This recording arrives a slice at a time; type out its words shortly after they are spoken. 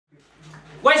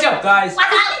up, guys?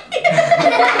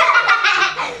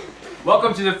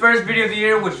 Welcome to the first video of the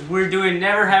year, which we're doing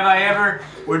Never Have I Ever.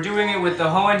 We're doing it with the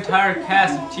whole entire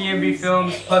cast of TMB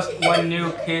Films, plus one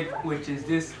new kid, which is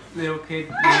this little kid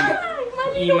named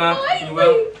Ima.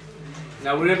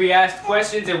 Now we're going to be asked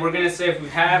questions, and we're going to say if we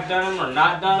have done them or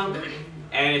not done them.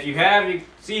 And if you have, you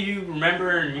see if you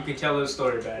remember, and you can tell a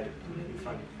story about it. It'll be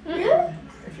funny.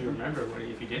 If you remember,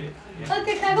 if you did it. Yeah.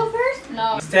 Okay, can I go first?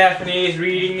 No. Stephanie is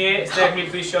reading it. Stephanie,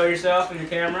 please show yourself in the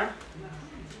camera.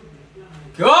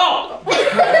 Go!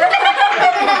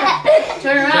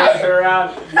 Turn around. Turn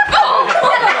around.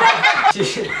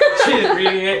 She's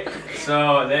reading it.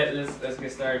 So let's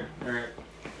get started. All right.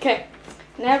 Okay.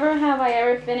 Never have I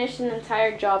ever finished an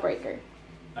entire Jawbreaker.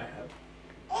 I have.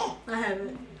 I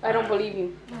haven't. I don't believe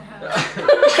you.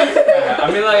 I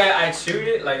mean, like I chewed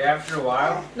it like after a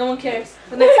while. No one cares.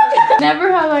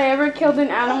 Never have I ever killed an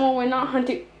animal when not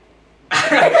hunting.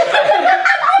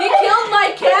 He killed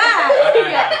my cat.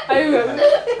 I remember.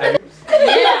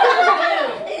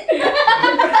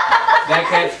 That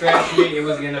cat scratched me. It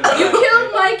was gonna die. You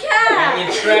killed my cat.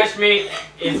 It scratched me.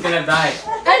 It's gonna die.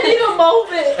 I need a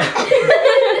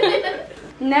moment.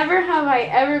 Never have I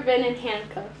ever been in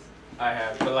handcuffs. I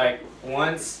have, but like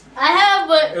once. I have,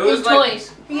 but It was it's like-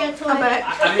 toys. You got toys. I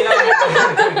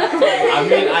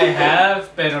mean, I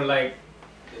have, but like,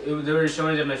 they were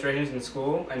showing demonstrations in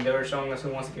school, and they were showing us who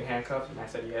wants to get handcuffed, and I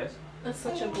said yes. That's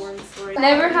such a boring story.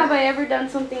 Never have I ever done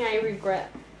something I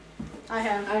regret. I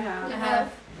have. I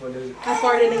have. What is it? I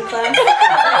farted in class.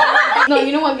 No,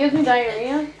 you know what gives me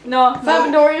diarrhea? No.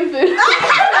 Salvadorian food.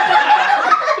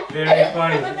 Very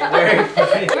funny. Very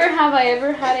funny. Never have I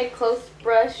ever had a close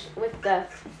brush with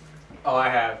death. Oh, I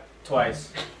have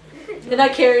twice. Then I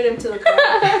carried him to the car.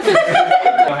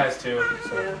 It has two.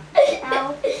 So.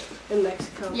 Ow. In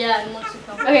Mexico. Yeah, in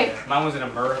Mexico. Okay. Mine was in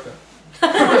America.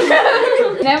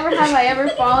 Never have I ever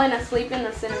fallen asleep in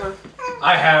the cinema.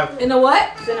 I have In a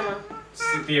what? Cinema.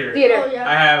 theater. Theater. Oh, yeah.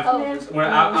 I have Oh. when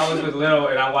I was with Lil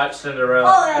and I watched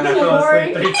Cinderella and I that's so fell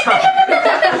asleep boring. 3 times.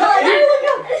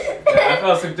 Yeah, I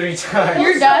fell asleep 3 times.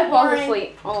 Your dad falls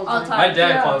asleep all the All the time. time. My dad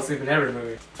Yeah. falls asleep in every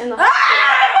movie. In the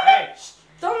Hey, shh.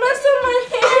 Don't mess with my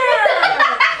hair.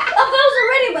 Oh, that was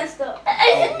already messed up.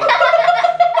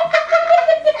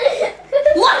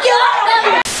 Look it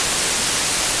up.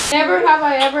 Never have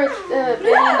I ever been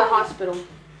in the hospital.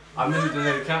 I mean, does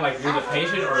it count like you're the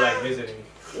patient or like visiting?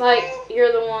 Like,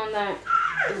 you're the one that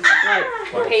is like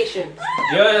the patient.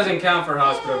 The other doesn't count for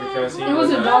hospital because he was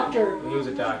a doctor. He was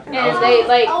a doctor. And they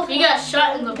like, He got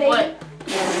shot in the butt.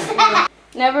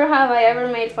 never have I ever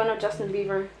made fun of Justin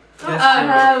Bieber. That's I true.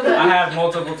 have. I have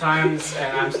multiple times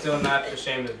and I'm still not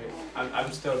ashamed of it.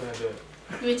 I'm still gonna do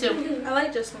it. Me too. I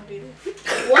like Justin Bieber.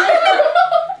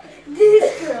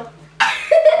 This girl.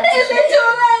 If you're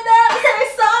doing that, say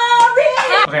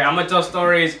sorry. Okay, I'm gonna tell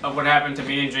stories of what happened to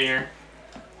me and Junior.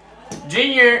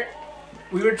 Junior,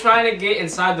 we were trying to get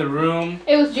inside the room.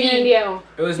 It was Gina and Diego.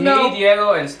 It was No. me,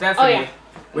 Diego, and Stephanie. Oh, yeah.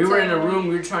 We were in a room.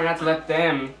 We were trying not to let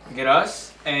them get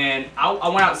us. And I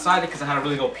went outside because I had to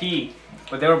really go pee.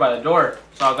 But they were by the door.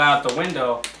 So I got out the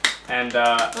window. And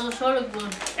Little shoulder glue.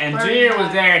 Junior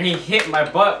was there and he hit my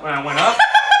butt when I went up.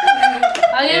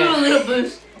 I gave him a little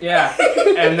boost. Yeah.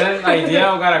 And then like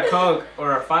Diego got a Coke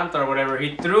or a Fanta or whatever.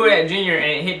 He threw it at Junior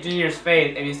and it hit Junior's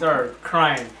face and he started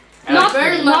crying. And Not,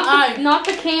 burned my eye. not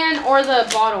the can or the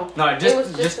bottle. no, it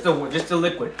was just the liquid. Just the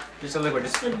liquid.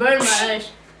 Just It burned my eyes.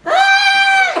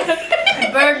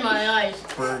 It burned my eyes.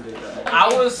 burned it. I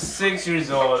was 6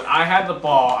 years old. I had the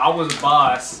ball. I was a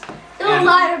boss. Don't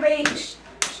lie to me.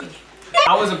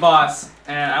 I was a boss,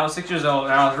 and I was 6 years old,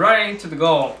 and I was running to the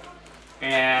goal,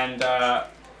 and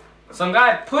some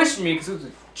guy pushed me because he was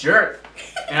a jerk,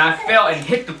 and I fell and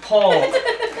hit the pole,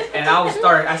 and I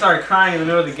started crying in the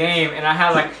middle of the game, and I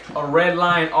had like a red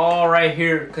line all right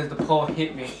here because the pole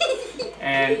hit me,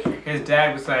 and his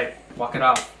dad was like, "Walk it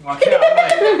off, walk it off."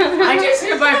 I'm like, I just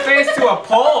hit my face to a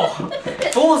pole,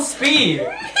 full speed,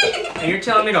 and you're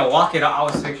telling me to walk it off. I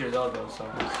was 6 years old though, so.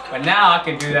 But now I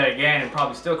can do that again and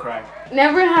probably still cry.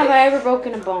 Never have I ever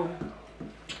broken a bone.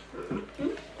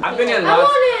 I've been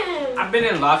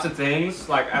in lots of things.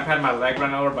 Like I've had my leg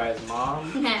run over by his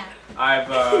mom. Nah.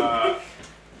 I've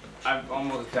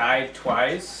almost died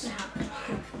twice.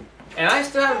 And I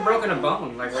still haven't broken a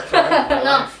bone. Like whatsoever.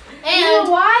 No.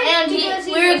 And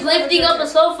we were lifting up a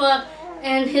sofa,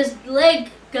 and his leg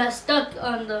got stuck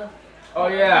on the. Oh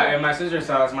yeah, in my sister's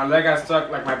house, my leg got stuck.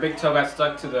 Like my big toe got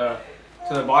stuck to the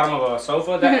bottom of a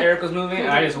sofa that Eric was moving, and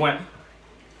I just went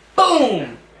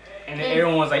boom. And then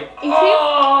everyone was like,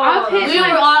 oh! We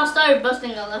were all started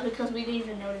busting out laughing because we didn't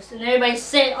even notice, and everybody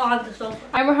sat on the sofa.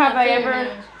 Never have I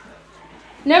ever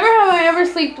Never have I ever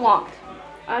sleepwalked.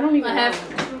 I don't even I know.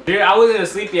 have. Dude, I wasn't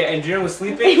asleep yet, and Junior was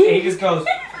sleeping, and he just goes.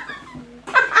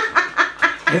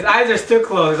 His eyes are still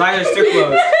closed. His eyes are still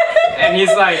closed, and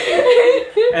he's like,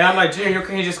 and I'm like, Junior, you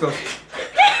okay? He just goes.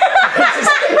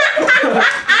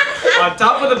 On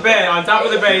top of the bed,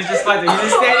 he's just like, he's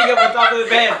just standing up on top of the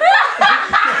bed.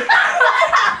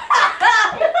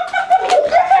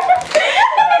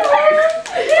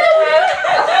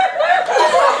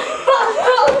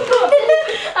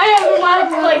 I haven't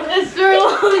laughed like this for a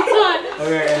long time.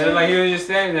 Okay, and then like he was just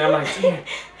standing there. I'm like,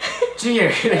 Junior,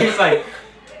 and he's like,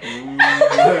 and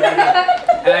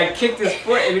I kicked his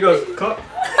foot, and he goes, "Cut."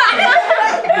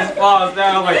 Just falls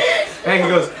down. I'm like, and he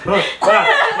goes,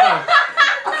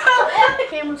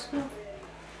 Camera smell.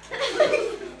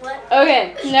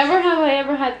 Okay, never have I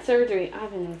ever had surgery.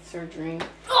 I've been in surgery.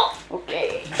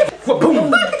 Okay.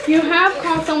 You have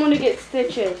called someone to get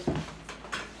stitches.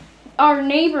 Our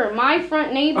neighbor, my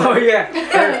front neighbor. Oh yeah,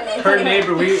 her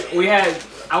neighbor. We had.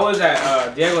 I was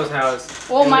at Diego's house.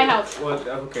 Well, my house. Well,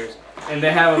 who cares? And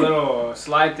they had a little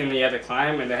slide thing that you had to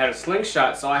climb, and they had a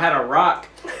slingshot. So I had a rock,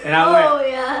 and I went. Oh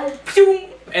yeah. Pew!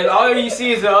 And all you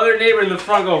see is the other neighbor in the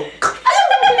front go.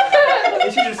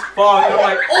 And she just falls. And I'm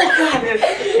like, oh god!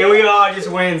 And we all just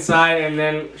went inside, and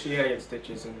then she had to get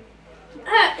stitches. And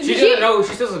she doesn't know.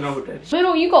 She still doesn't know who did.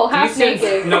 Little, you go half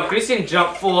naked. No, Christian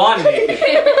jumped full on naked.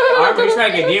 I remember he's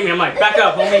trying to get near me. I'm like, back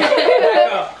up, homie.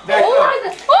 Back up. Back up.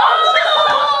 Oh!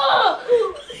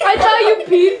 I thought you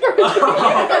peed for a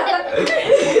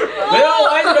No,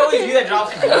 why is it always you that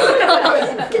drops the ball?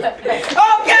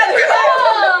 Oh, God!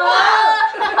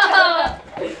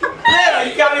 Yeah,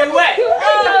 you got me wet.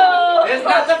 It's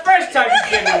not the first time you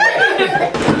get me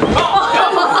wet.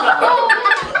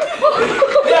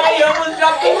 Yeah, you almost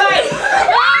dropped the knife.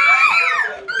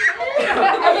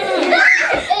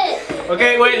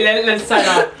 Okay, wait, let's sign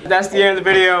off. That's the end of the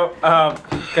video,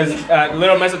 because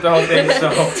Little messed up the whole thing, so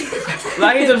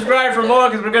like and subscribe for more,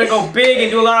 because we're going to go big and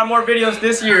do a lot more videos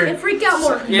this year. And freak out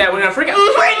more. Yeah, we're going to freak out.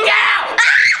 Freak out!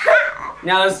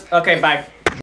 Now let's, okay, bye.